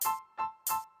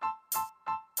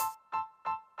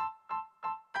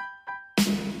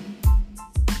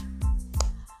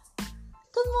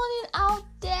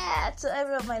right, to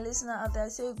every of my listeners out there, I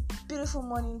say beautiful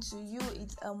morning to you.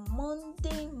 It's a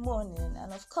Monday morning,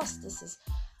 and of course, this is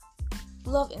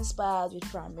Love Inspired with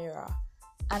Pramira,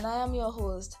 and I am your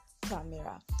host,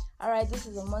 Pramira. All right, this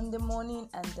is a Monday morning,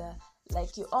 and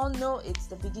like you all know, it's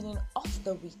the beginning of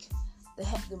the week,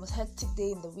 the most hectic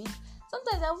day in the week.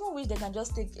 Sometimes I even wish they can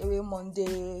just take away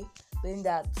Monday, being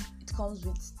that it comes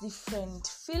with different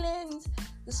feelings.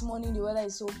 This morning the weather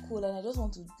is so cool and I just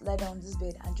want to lie down on this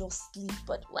bed and just sleep.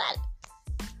 But well,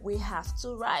 we have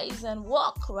to rise and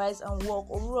walk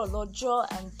over a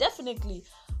lot, and definitely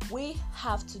we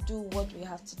have to do what we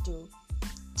have to do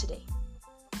today.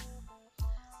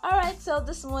 Alright, so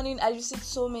this morning I received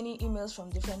so many emails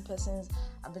from different persons.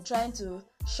 I've been trying to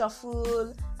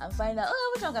shuffle and find out,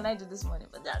 which one can I do this morning?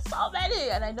 But there's so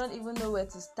many and I don't even know where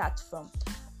to start from.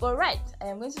 But right, I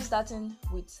am going to start in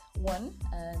with one,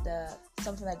 and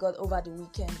something I got over the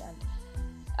weekend and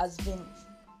has been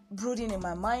brooding in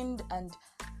my mind, and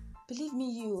believe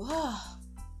me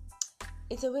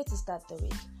it's a way to start the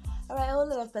week. Alright, a whole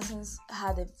lot of persons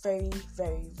had a very,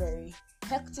 very, very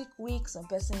hectic week. Some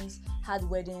persons had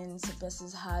weddings, some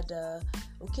persons had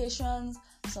occasions,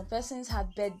 some persons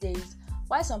had birthdays,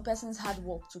 while some persons had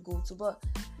work to go to. But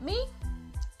me,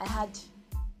 I had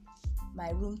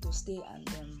my room to stay and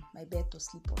my bed to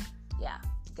sleep on. Yeah,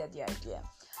 you get the idea.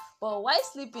 But while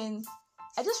sleeping,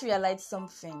 I just realized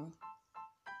something.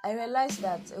 I realized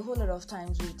that a whole lot of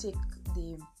times we take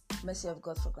the mercy of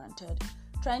God for granted,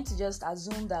 trying to just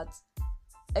assume that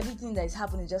everything that is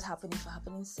happening is just happening for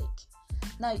happening's sake.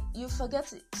 Now, you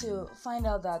forget to find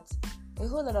out that a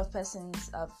whole lot of persons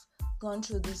have gone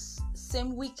through this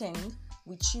same weekend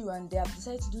with you, and they have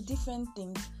decided to do different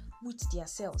things with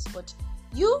themselves. But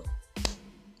you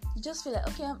just feel like,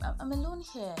 okay, I'm alone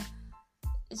here.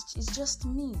 It's just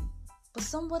me. But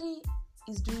somebody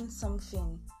is doing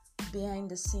something behind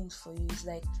the scenes for you. It's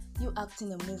like you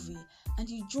acting a movie, and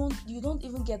you don't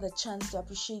even get the chance to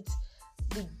appreciate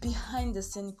the behind the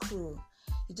scene crew.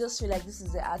 You just feel like this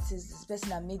is the artist, this person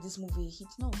that made this movie a hit.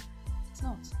 No, it's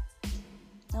not.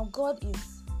 Now God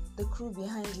is the crew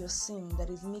behind your scene that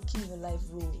is making your life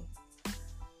roll.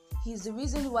 He's the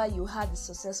reason why you had a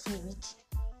successful week,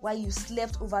 why you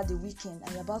slept over the weekend,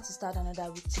 and you're about to start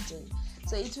another week today.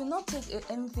 So it will not take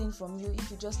anything from you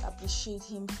if you just appreciate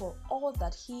him for all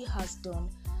that he has done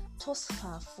thus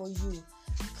far for you.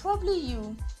 Probably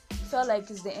you felt like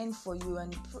it's the end for you,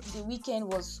 and the weekend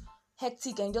was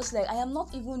hectic, and just like, I am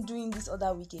not even doing this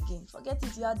other week again. Forget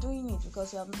it, you are doing it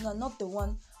because you are not the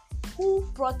one who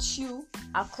brought you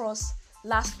across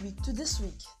last week to this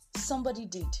week. Somebody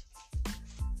did.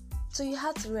 So you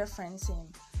had to reference him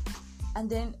and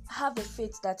then have the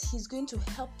faith that he's going to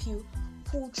help you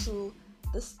pull through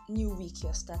this new week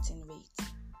you're starting with.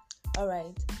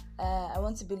 Alright, I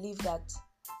want to believe that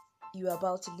you are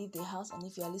about to leave the house, and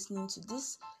if you are listening to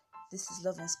this is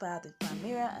Love Inspired with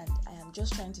Pramira, and I am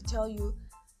just trying to tell you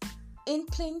in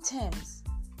plain terms,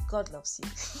 God loves you.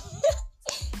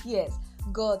 Yes,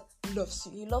 God loves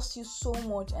you. He loves you so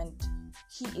much, and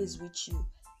He is with you.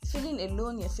 You're feeling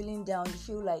alone, you're feeling down, you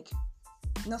feel like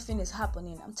nothing is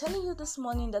happening. I'm telling you this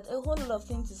morning that a whole lot of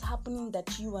things is happening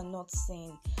that you are not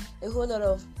seeing. A whole lot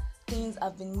of things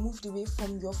have been moved away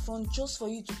from your front just for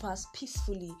you to pass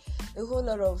peacefully. A whole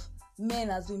lot of men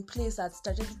has been placed at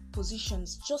strategic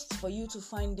positions just for you to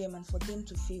find them and for them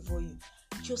to favor you.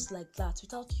 Just like that,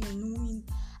 without you knowing.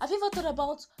 Have you ever thought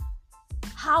about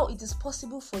how it is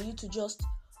possible for you to just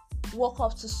walk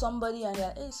up to somebody and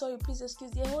you're, hey, sorry, please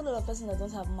excuse me? A whole lot of persons that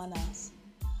don't have manners.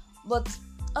 But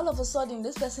all of a sudden,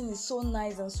 this person is so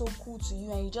nice and so cool to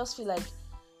you, and you just feel like,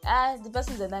 the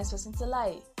person is a nice person. It's a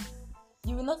lie.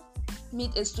 You will not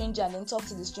meet a stranger and then talk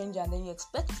to the stranger and then you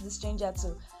expect the stranger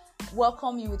to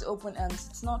welcome you with open arms.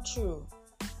 It's not true.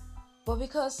 But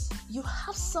because you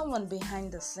have someone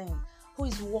behind the scene who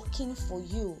is working for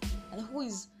you and who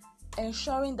is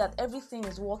ensuring that everything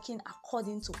is working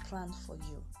according to plan for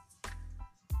you.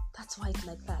 That's why it's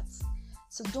like that.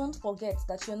 So don't forget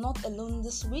that you're not alone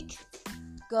this week.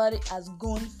 God has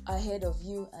gone ahead of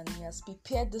you and He has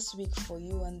prepared this week for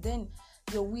you, and then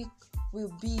your week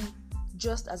will be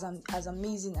just as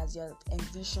amazing as you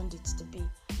envisioned it to be.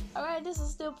 Alright, this is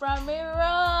still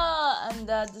Pramira, and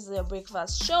this is your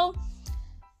breakfast show.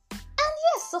 And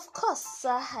yes, of course,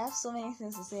 I have so many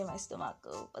things to say in my stomach,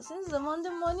 but since it's a Monday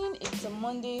morning, it's a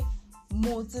Monday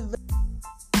motivation.